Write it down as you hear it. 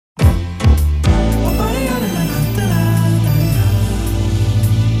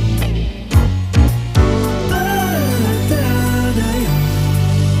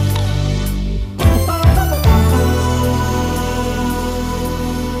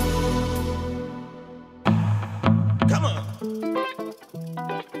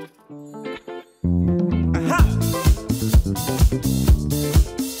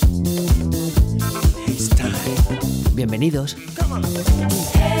bienvenidos.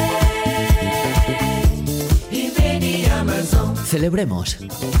 Celebremos.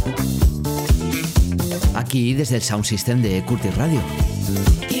 Aquí desde el Sound System de Curtis Radio.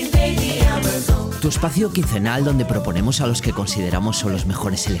 Tu espacio quincenal donde proponemos a los que consideramos son los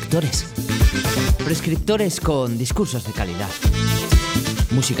mejores selectores. Prescriptores con discursos de calidad.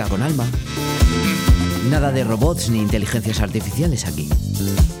 Música con alma. Nada de robots ni inteligencias artificiales aquí.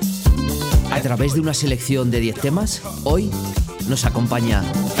 A través de una selección de 10 temas, hoy nos acompaña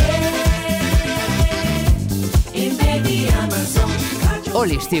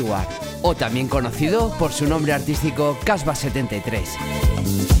Oli Stewart, o también conocido por su nombre artístico Casbah 73.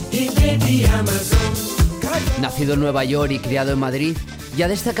 Nacido en Nueva York y criado en Madrid, ya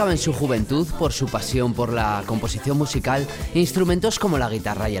destacaba en su juventud por su pasión por la composición musical e instrumentos como la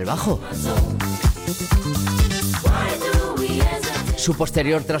guitarra y el bajo. Su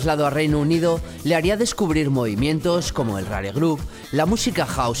posterior traslado a Reino Unido le haría descubrir movimientos como el rare groove, la música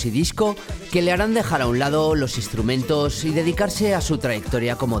house y disco, que le harán dejar a un lado los instrumentos y dedicarse a su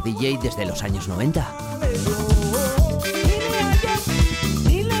trayectoria como DJ desde los años 90.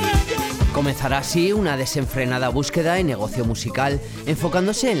 Comenzará así una desenfrenada búsqueda en negocio musical,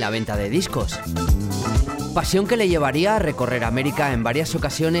 enfocándose en la venta de discos. Pasión que le llevaría a recorrer América en varias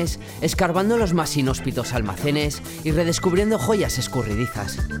ocasiones, escarbando los más inhóspitos almacenes y redescubriendo joyas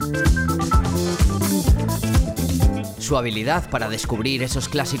escurridizas. Su habilidad para descubrir esos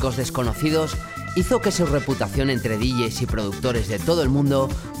clásicos desconocidos hizo que su reputación entre DJs y productores de todo el mundo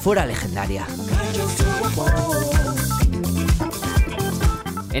fuera legendaria.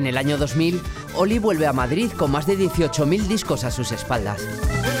 En el año 2000, Oli vuelve a Madrid con más de 18.000 discos a sus espaldas.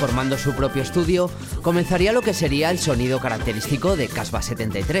 Formando su propio estudio, comenzaría lo que sería el sonido característico de Casbah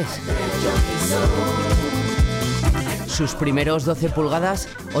 73. Sus primeros 12 pulgadas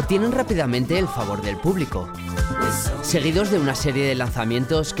obtienen rápidamente el favor del público, seguidos de una serie de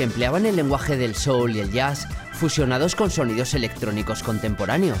lanzamientos que empleaban el lenguaje del soul y el jazz, fusionados con sonidos electrónicos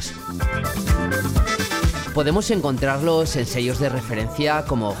contemporáneos. Podemos encontrarlos en sellos de referencia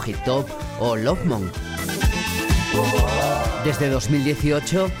como Hitop o Lovemonk. Desde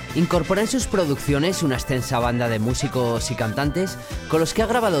 2018 incorpora en sus producciones una extensa banda de músicos y cantantes con los que ha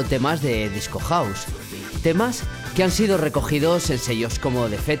grabado temas de disco house. Temas que han sido recogidos en sellos como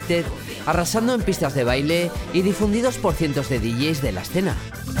Defected, arrasando en pistas de baile y difundidos por cientos de DJs de la escena.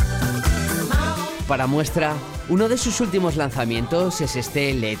 Para muestra, uno de sus últimos lanzamientos es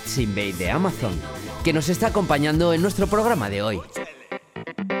este Let's Invade de Amazon, que nos está acompañando en nuestro programa de hoy.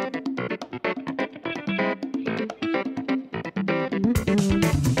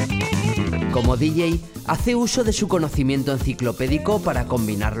 Como DJ, hace uso de su conocimiento enciclopédico para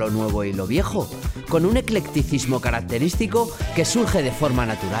combinar lo nuevo y lo viejo, con un eclecticismo característico que surge de forma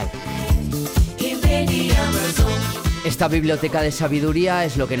natural. Esta biblioteca de sabiduría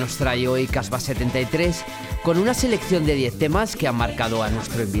es lo que nos trae hoy Casbah 73, con una selección de 10 temas que han marcado a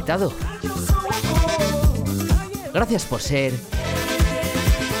nuestro invitado. Gracias por ser,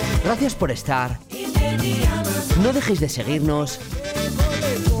 gracias por estar, no dejéis de seguirnos.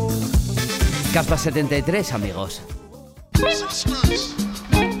 Casbah 73, amigos.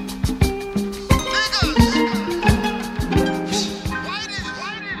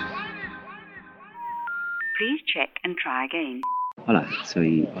 Please check and try again. Hola,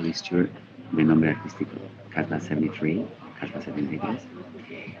 soy Oli Stewart, de nombre artístico Casbah 73, Casbah 73.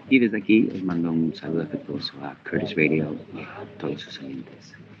 Y desde aquí os mando un saludo afectuoso a Curtis Radio y a todos sus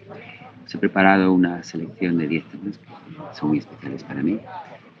oyentes. Os he preparado una selección de 10 temas que son muy especiales para mí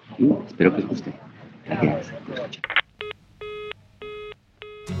y espero que os guste. Gracias por escuchar.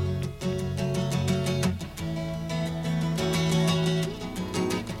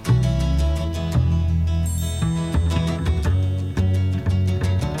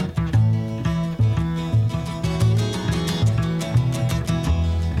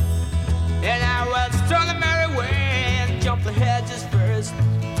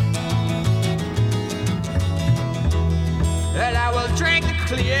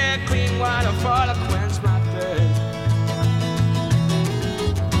 Clear, clean water for to quench my thirst.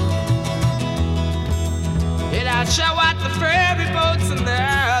 And I'll show out the ferry boats and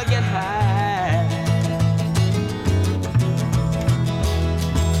they'll get high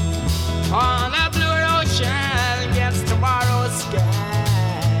on a blue ocean against tomorrow's sky.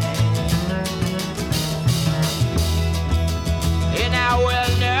 And I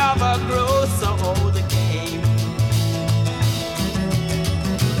will never grow so old again.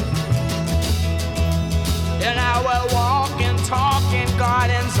 And I will walk and talk in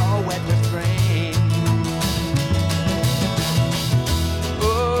gardens all wet with rain.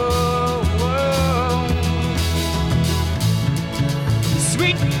 Oh,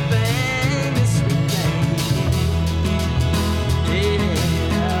 sweet thing, sweet thing.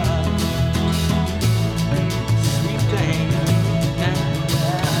 Yeah, sweet thing.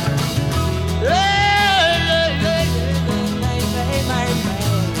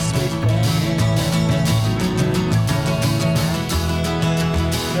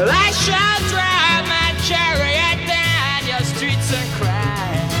 I shall drive my chariot down your streets and cry.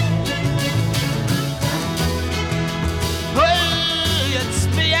 Oh, it's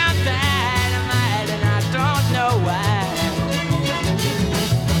beyond dynamite and I don't know why.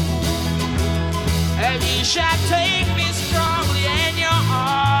 And you shall take me strongly in your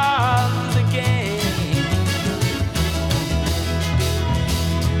arms again.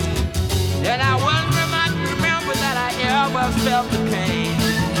 And I will remember that I ever felt the pain.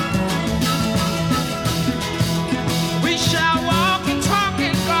 We shall walk and talk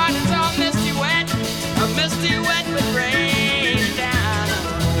in gardens all misty wet with rain down.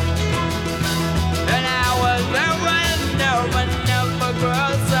 And I will never grow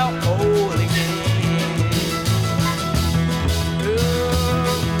so old again. Ooh,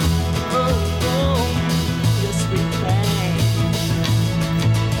 ooh, ooh, you sweet thing.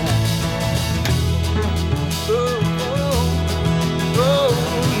 Ooh, ooh, ooh,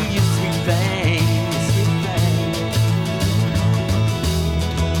 you sweet thing, sweet thing.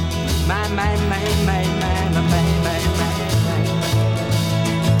 My.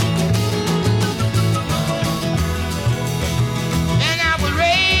 And I will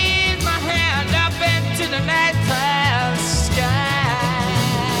raise my hand up into the nighttime sky.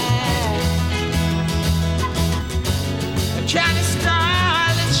 A Chinese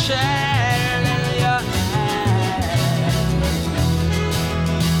star that shines in your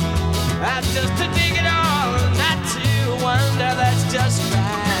eyes. Just to dig it all, not to wonder, that's just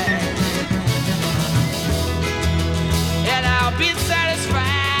right. And I'll be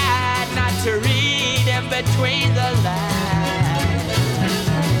satisfied not to read in between the lines.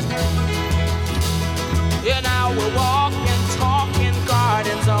 And I will walk and talk in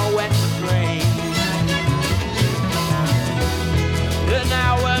gardens on wet spring. And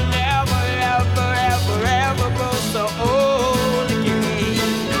I will never, ever, ever, ever grow so old again.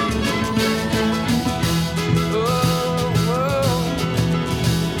 Oh, oh,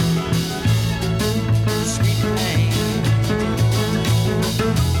 sweet thing.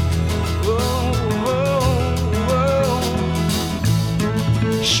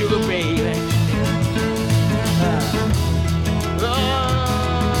 Sugar baby.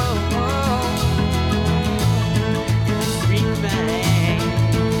 Sweet thing.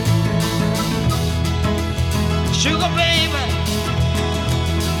 Sugar baby.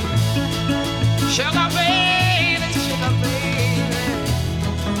 Sugar baby. Sugar baby.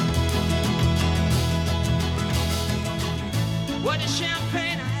 What is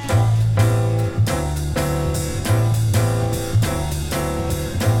champagne?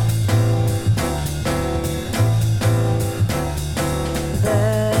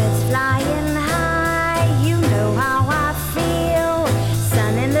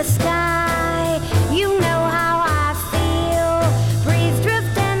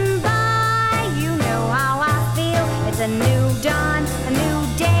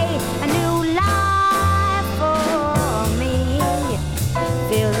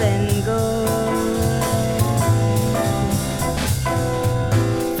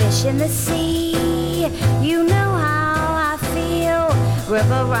 In the sea, you know how I feel.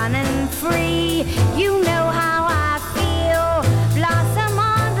 River running free, you know how I feel. Blossom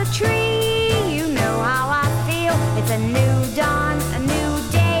on the tree, you know how I feel. It's a new dawn, a new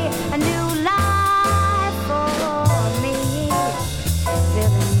day, a new life for me.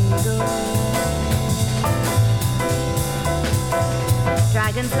 Feeling good.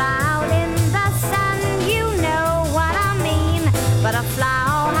 Dragons fly out in the sun, you know what I mean. Butterfly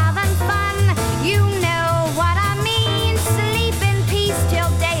having fun, you know what I mean. Sleep in peace till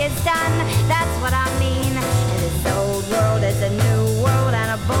day is done, that's what I mean. In this old world is a new world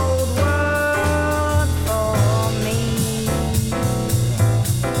and a bold world for me.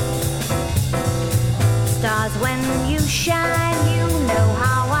 Stars when you shine, you know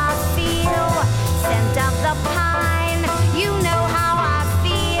how I feel. Scent of the pine, you know how I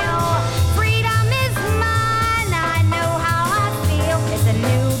feel.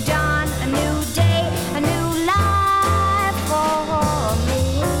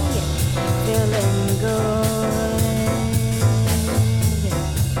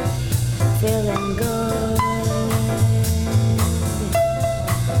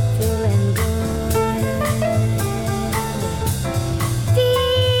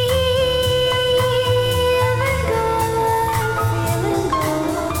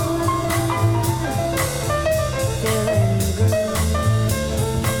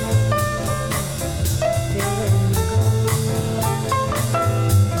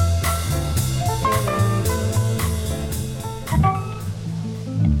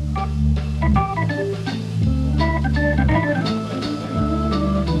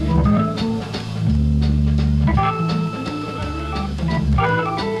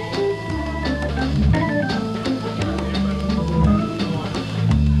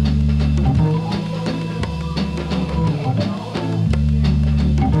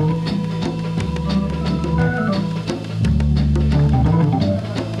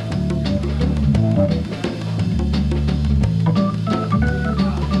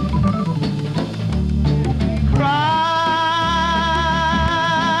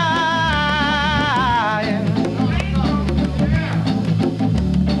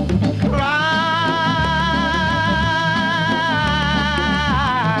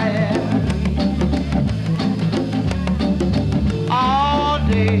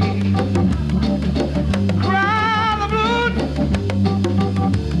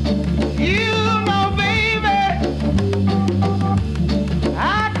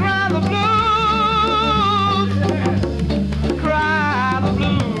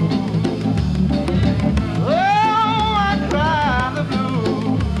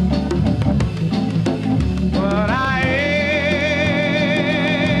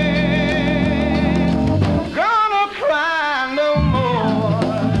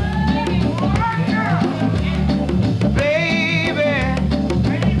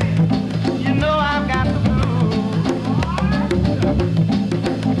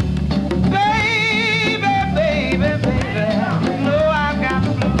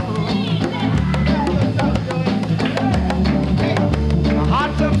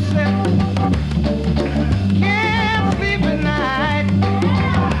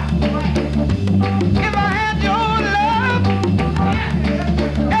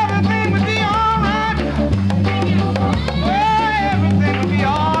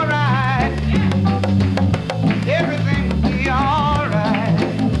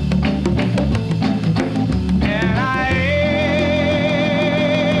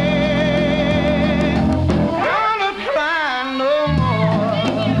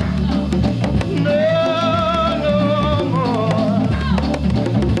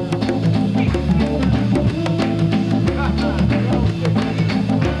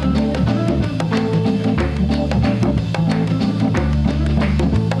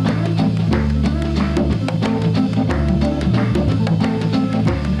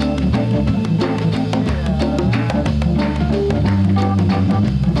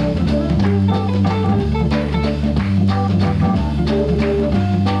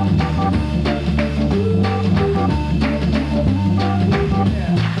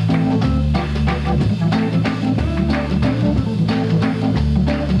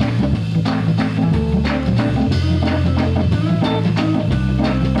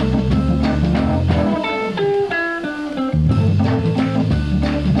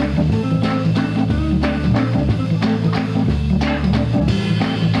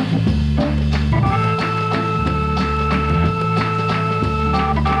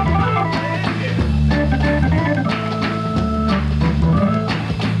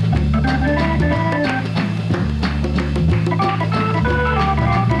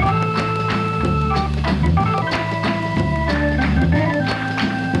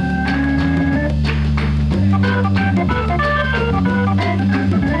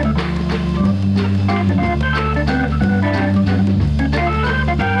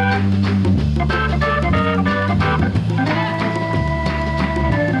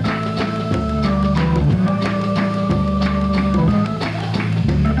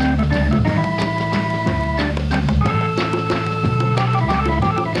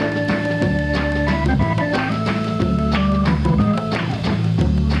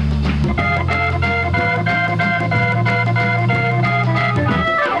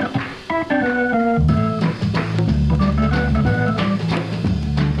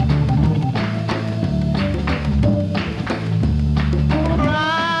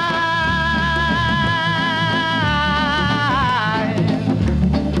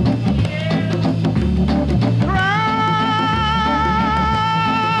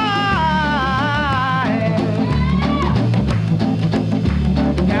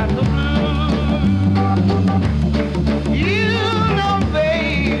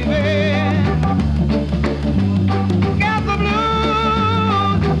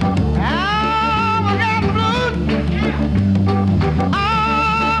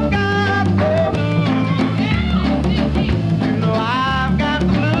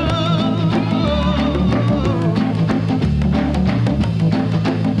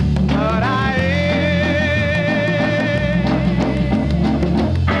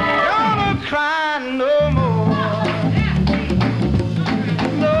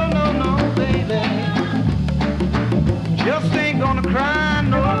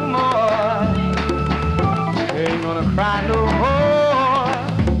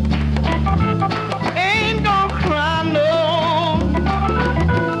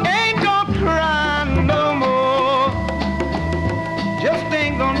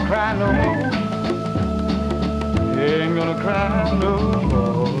 cry no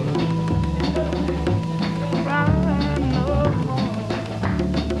more. Cry no more.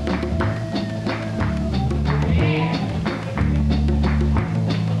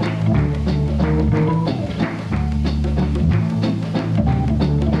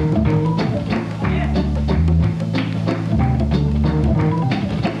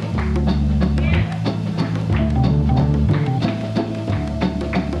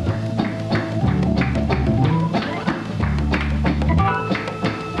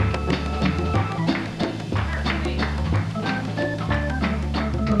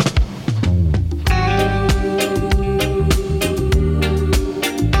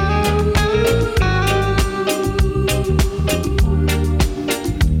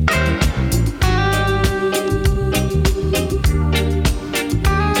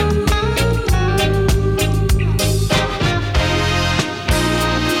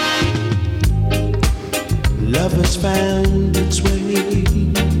 Love has found its way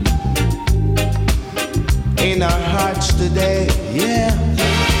in our hearts today, yeah.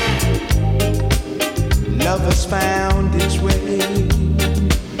 Love has found its way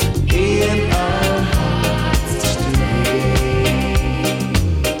in our hearts today.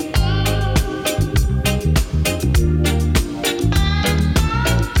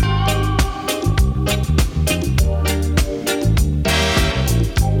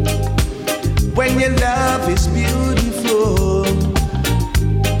 When your love is beautiful,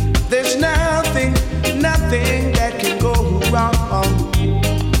 there's nothing that can go wrong.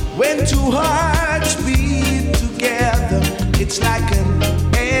 When two hearts beat together, it's like an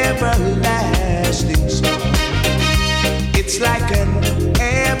everlasting song. It's like an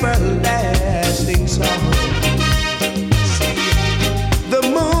everlasting song. See, the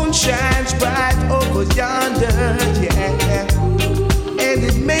moon shines bright over yonder, yeah, and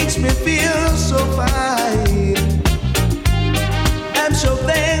it makes me feel so fine. I'm so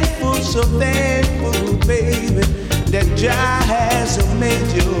thankful, baby, that Jah has made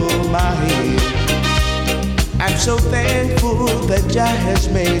you mine. I'm so thankful that Jah has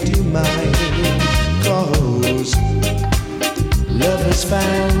made you mine. 'Cause love has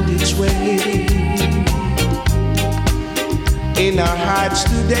found its way in our hearts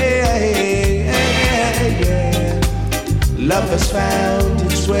today, yeah. Love has found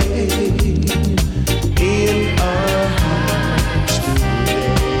its way in our hearts today.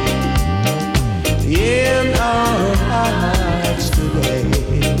 In our hearts today.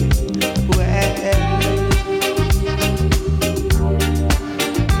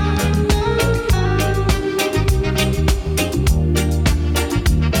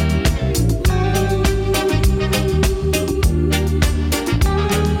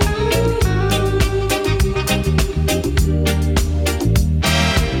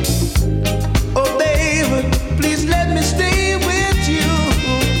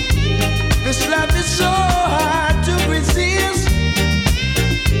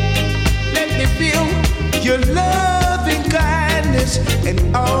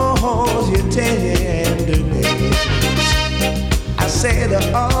 And all your tenderness, I said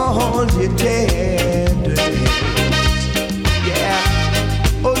all your tenderness,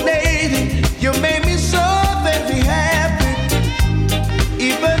 yeah. Oh lady, you made me so very happy.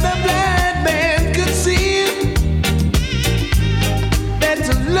 Even a blind man could see that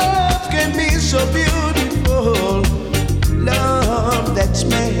love can be so beautiful. Love that's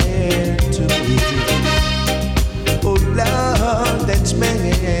meant to be. Oh, love that's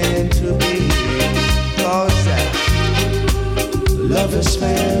meant to be. 'Cause love has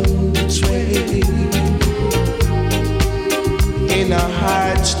found its way in our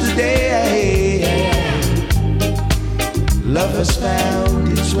hearts today. Love has found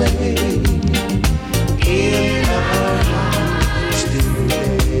its way in our hearts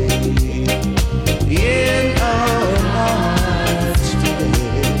today. In our hearts today.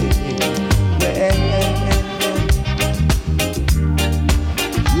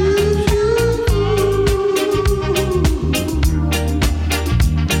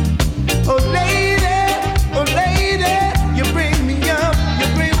 Oh lady, you bring me up, you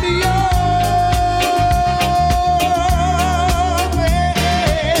bring me up,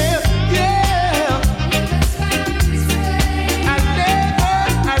 yeah.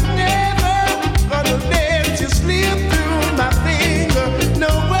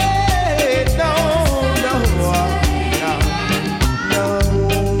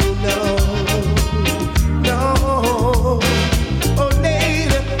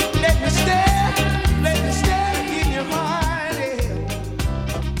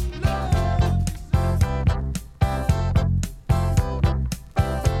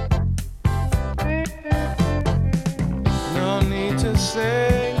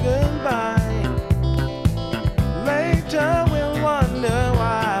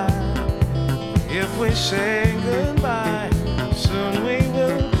 we say goodbye, soon we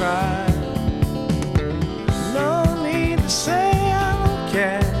will cry. No need to say I don't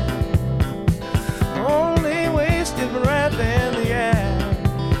care, only wasted breath in the air.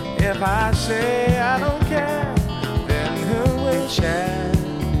 If I say I don't care, then who will share?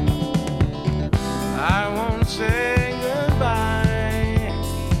 I won't say goodbye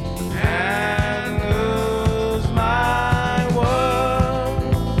and lose my world.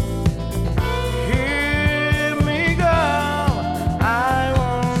 Hear me go, I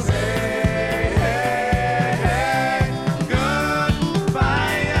won't say goodbye.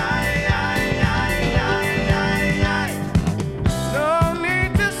 No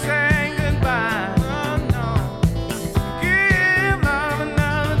need to say goodbye. No. Give love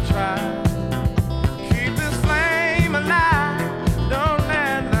another try. Keep this flame alive. Don't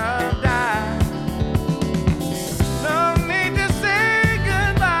let love die. No need to say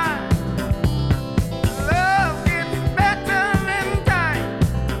goodbye. Love gets better in time.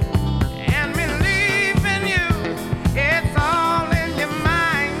 And believe in you, it's all in your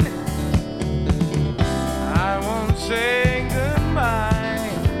mind. I won't say goodbye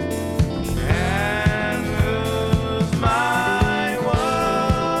and lose my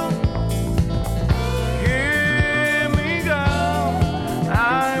world. Hear me go,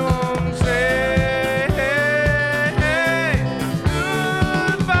 I won't say goodbye.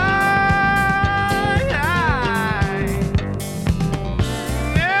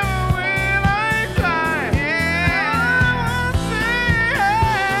 Never will I try. I won't say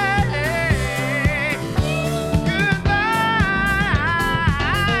goodbye.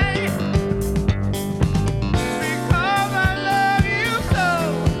 Because I love you so,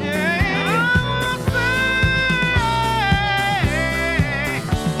 yeah. I won't say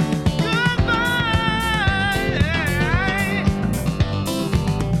goodbye.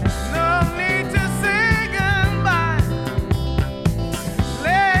 No need to say goodbye.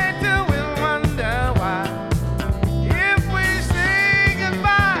 Later we'll wonder why. If we say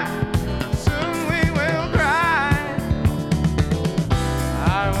goodbye, soon we will cry.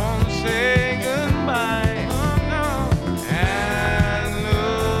 I won't say goodbye, and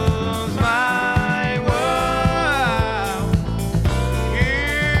lose my world.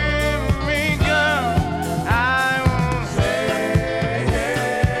 Hear me go, I won't say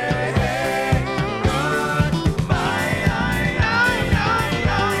goodbye.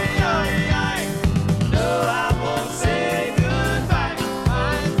 No, I won't say goodbye.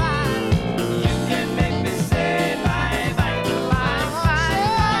 You can make me say bye-bye.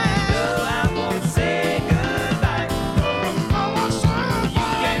 No, I won't say goodbye. You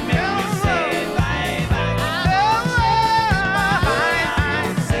can make me say bye-bye. No, I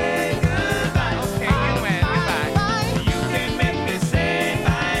won't say goodbye. Okay, you win. Goodbye. You can make me say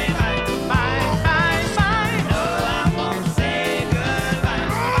bye-bye. Bye-bye. No, I won't say goodbye.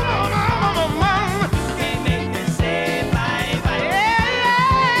 You can make me say bye-bye.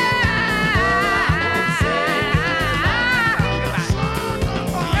 No, I won't say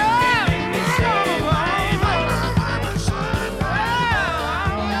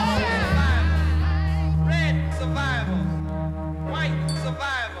Red survival, white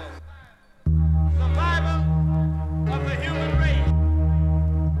survival, survival of the human race.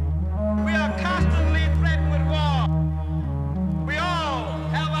 We are constantly threatened with war. We all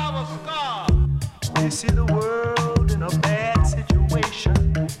have our scars. We see the world in a bad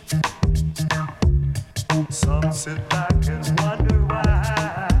situation. Some sit back and wonder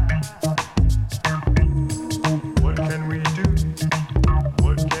why. What can we do?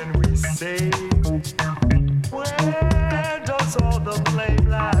 What can we say? Where does all the blame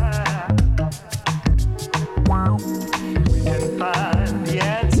lie? We can find the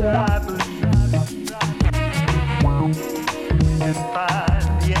answer, I believe. We can find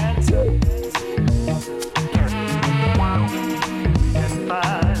the answer. We can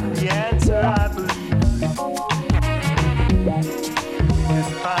find the answer, I believe. We can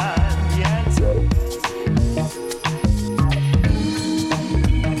find the answer.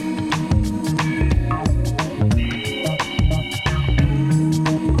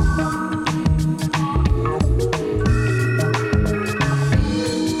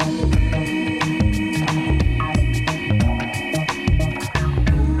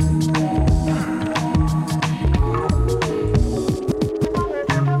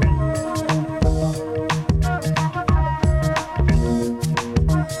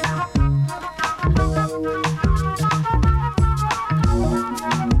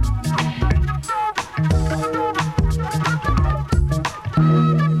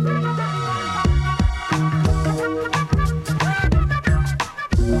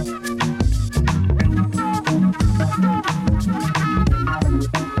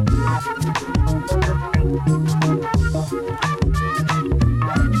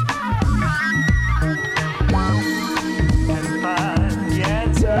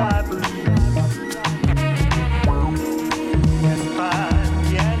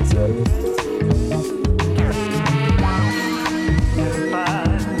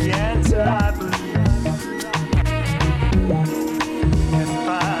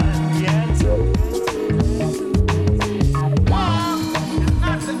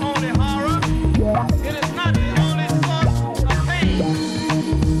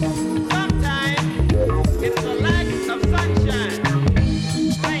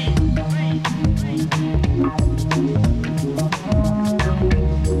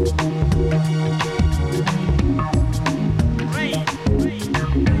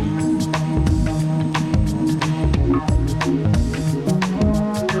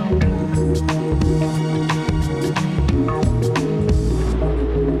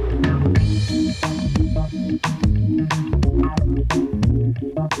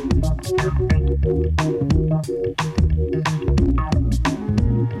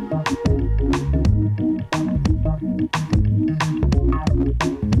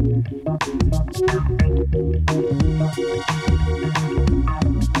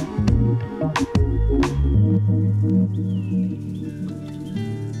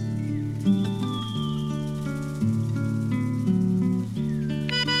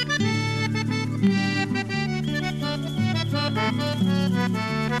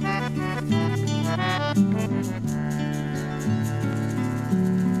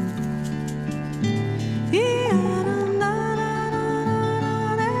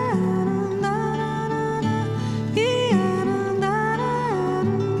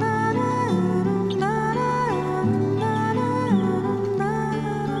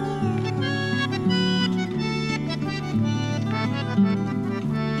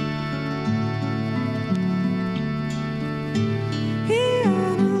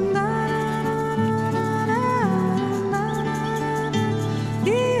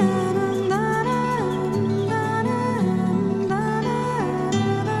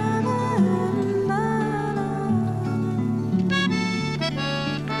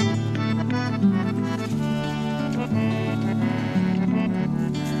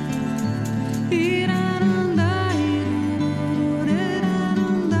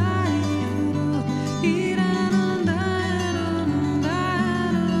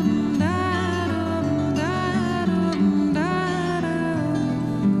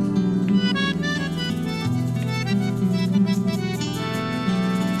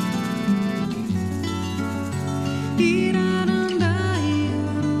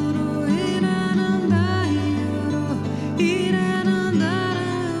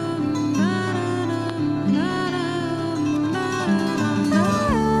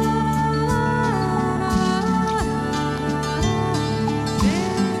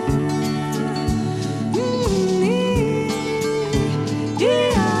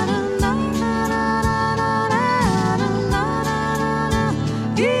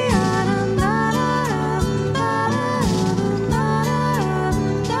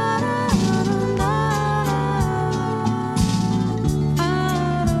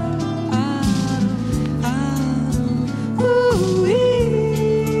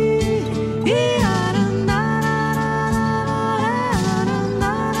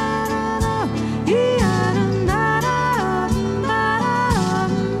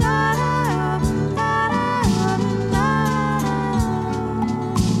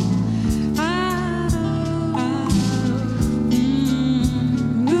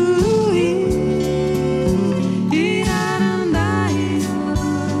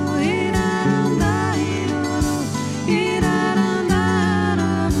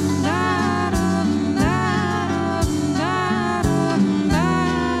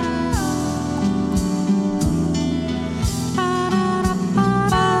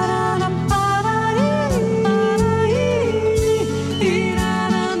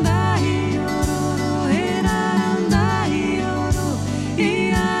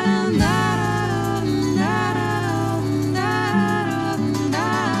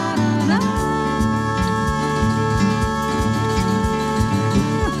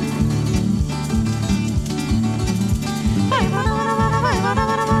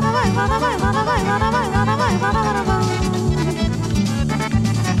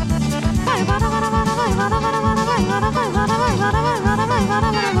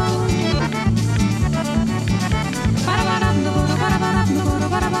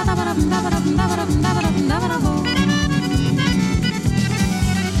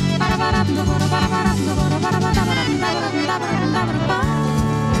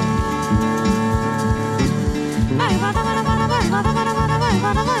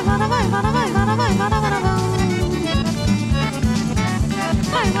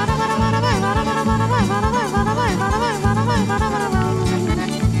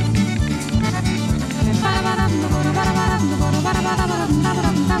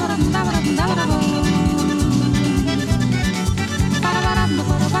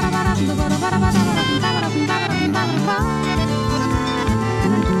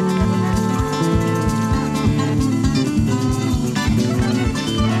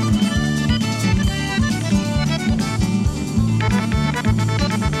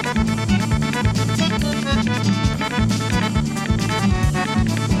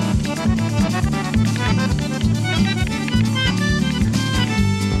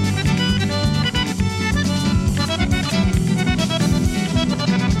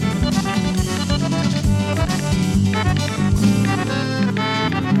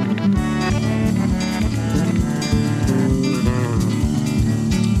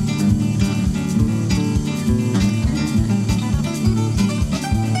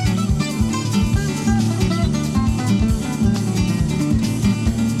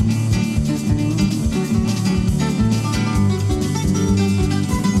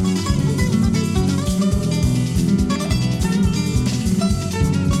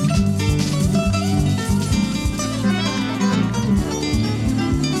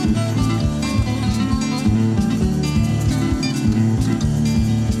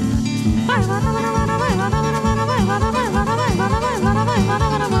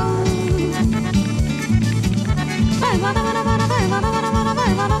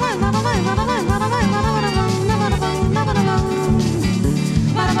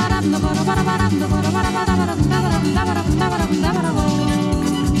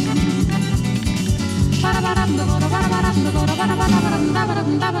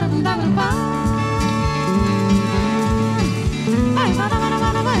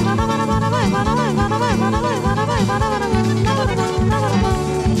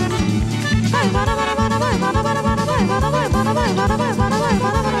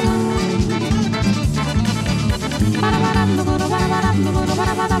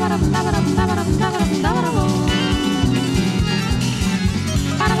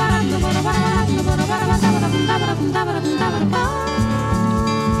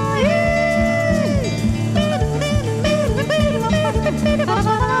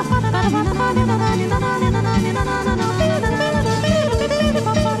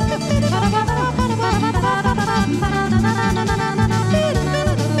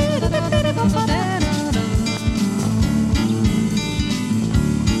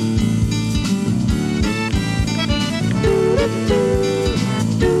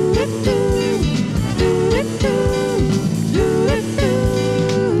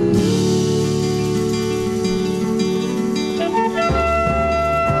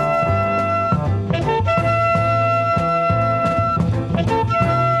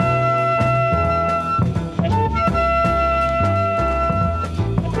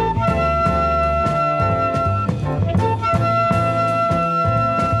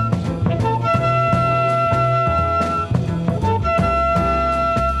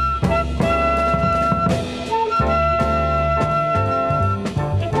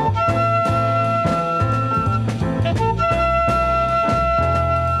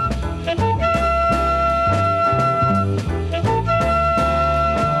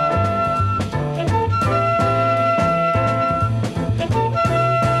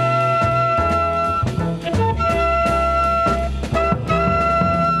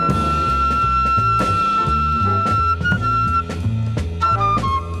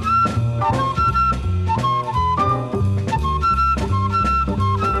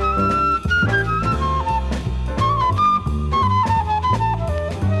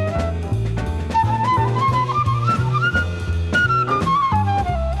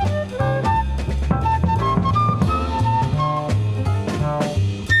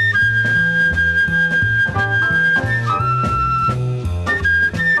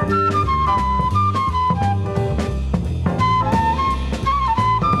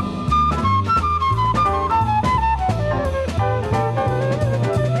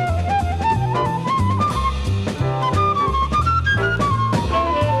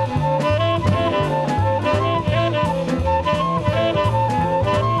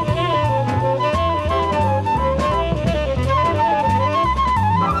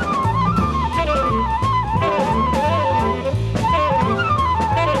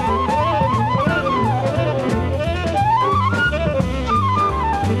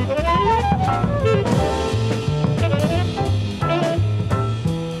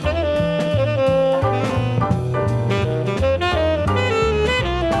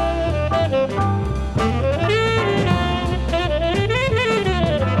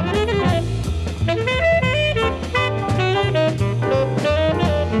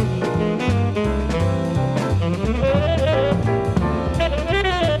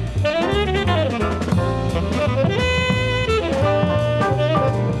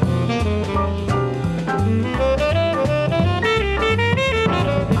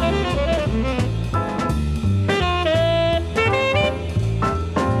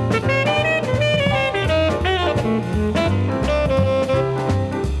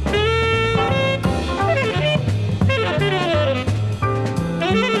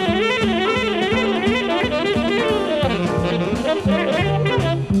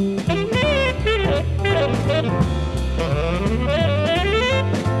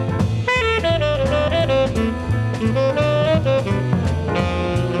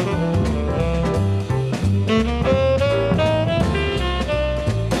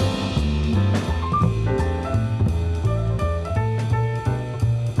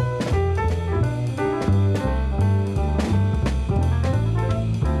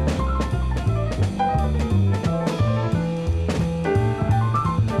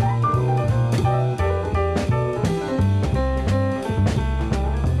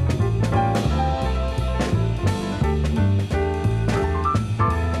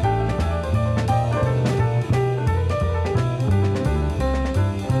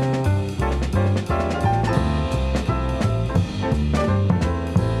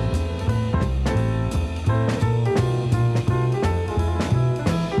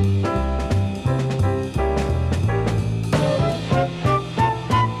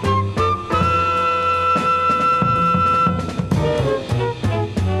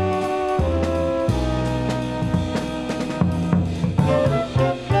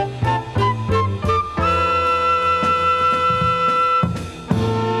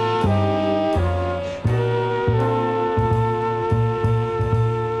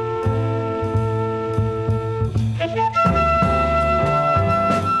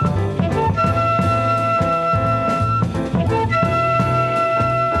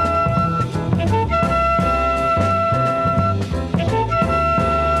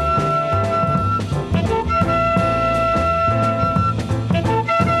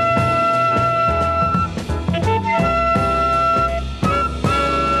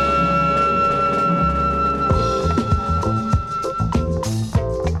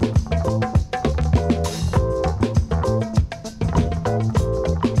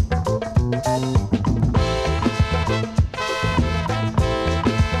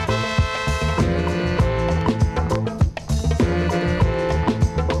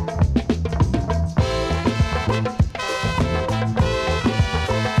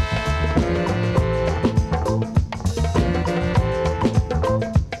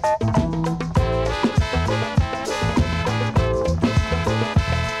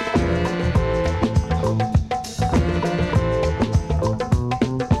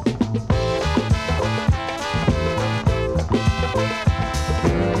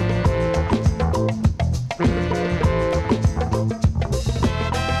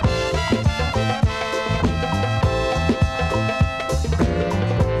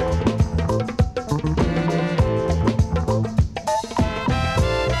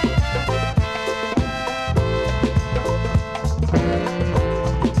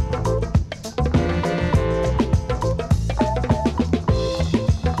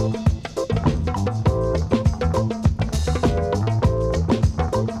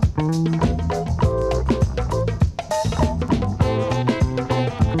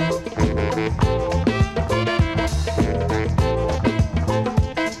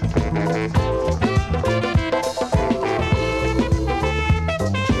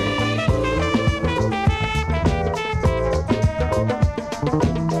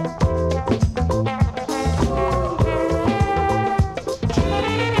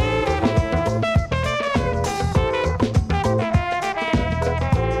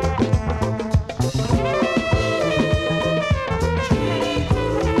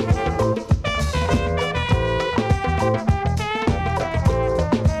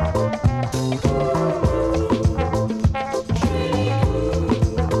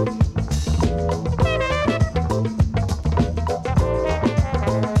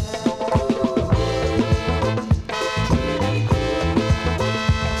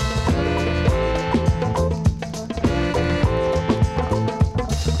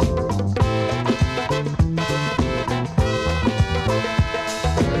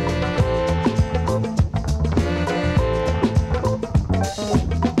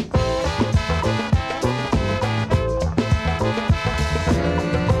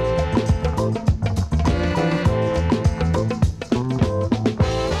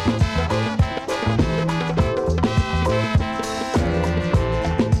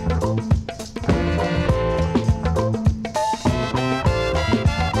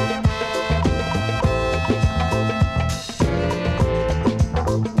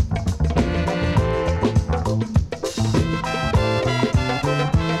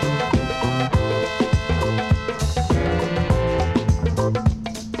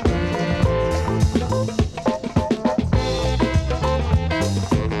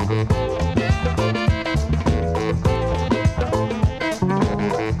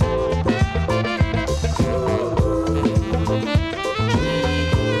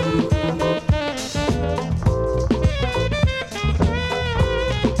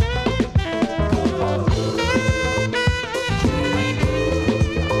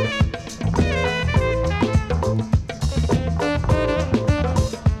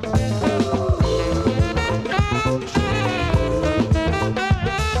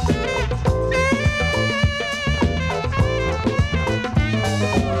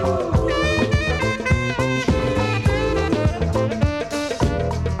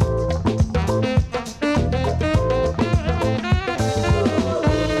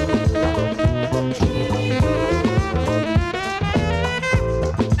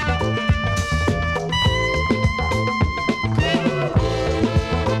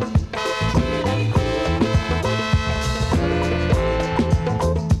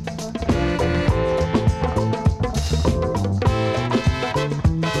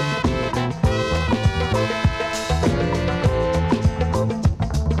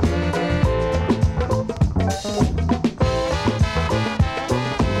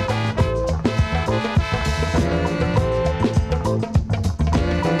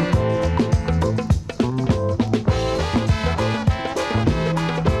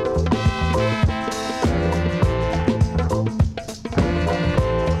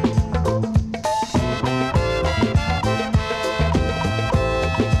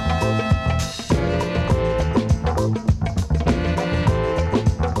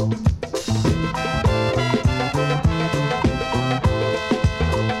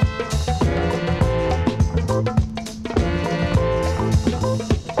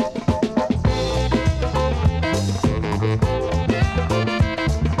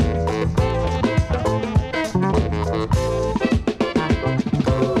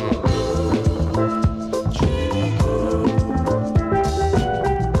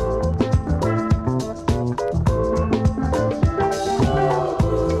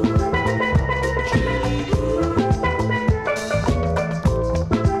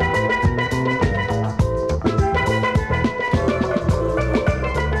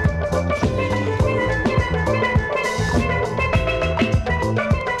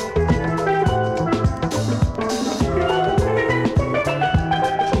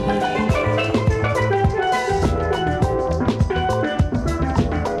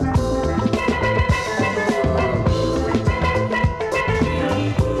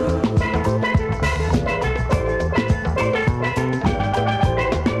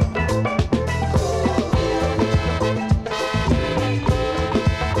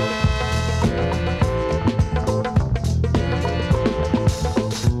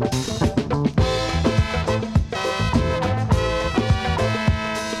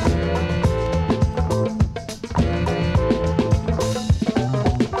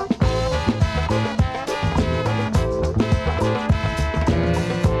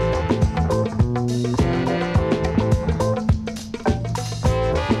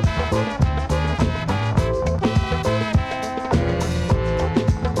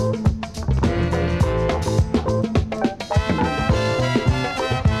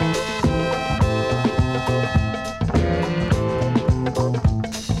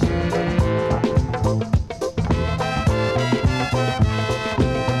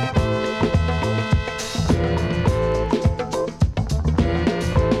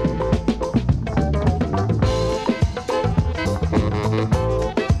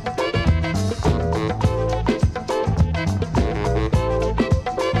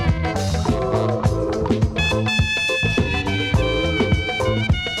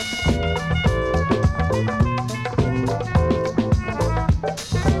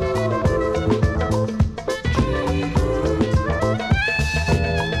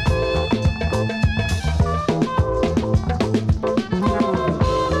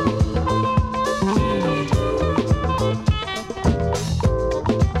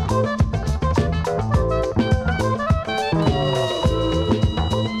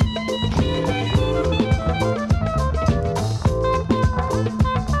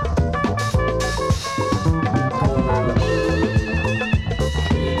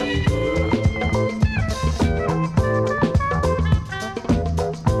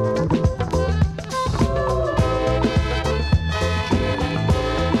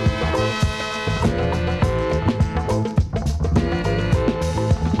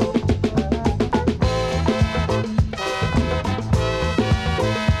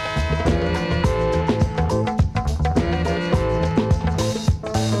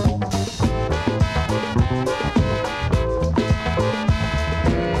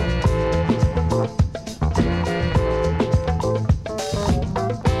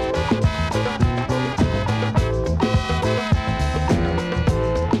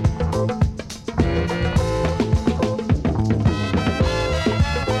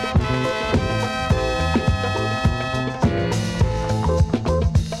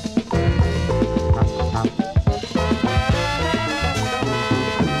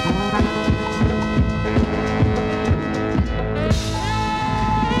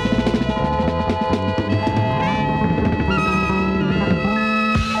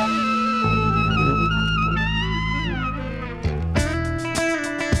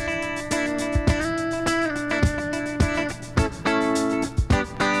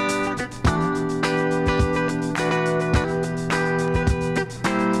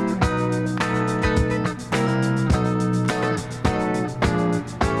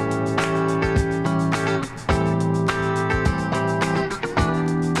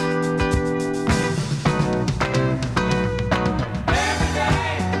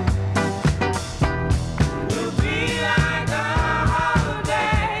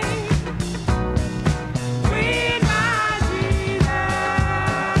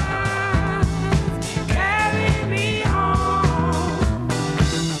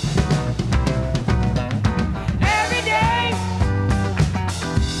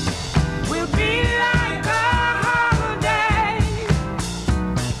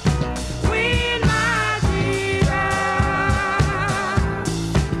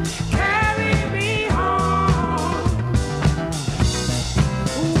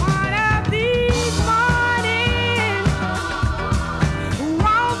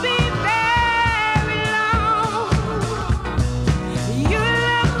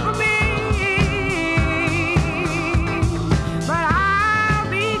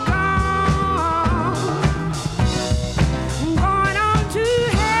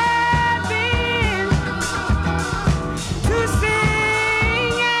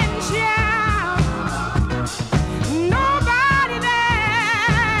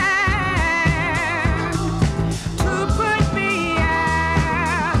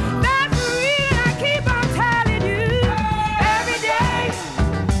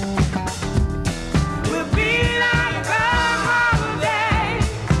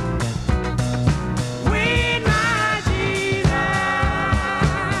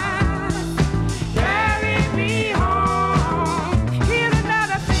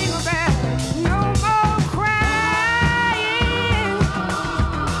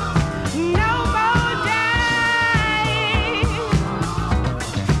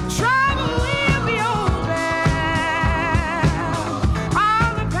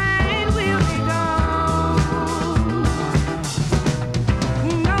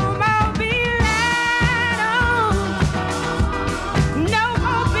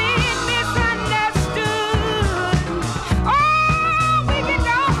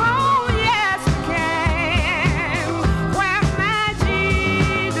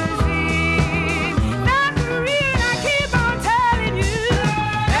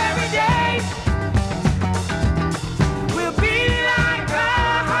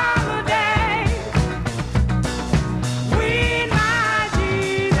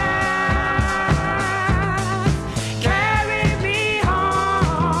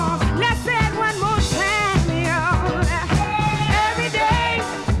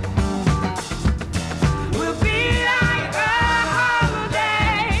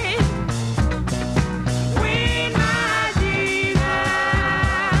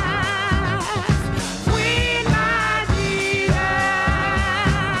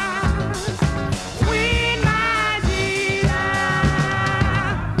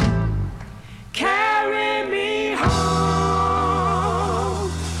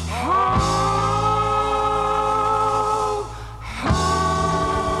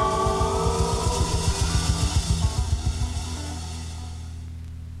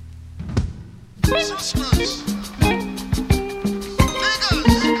 Smash.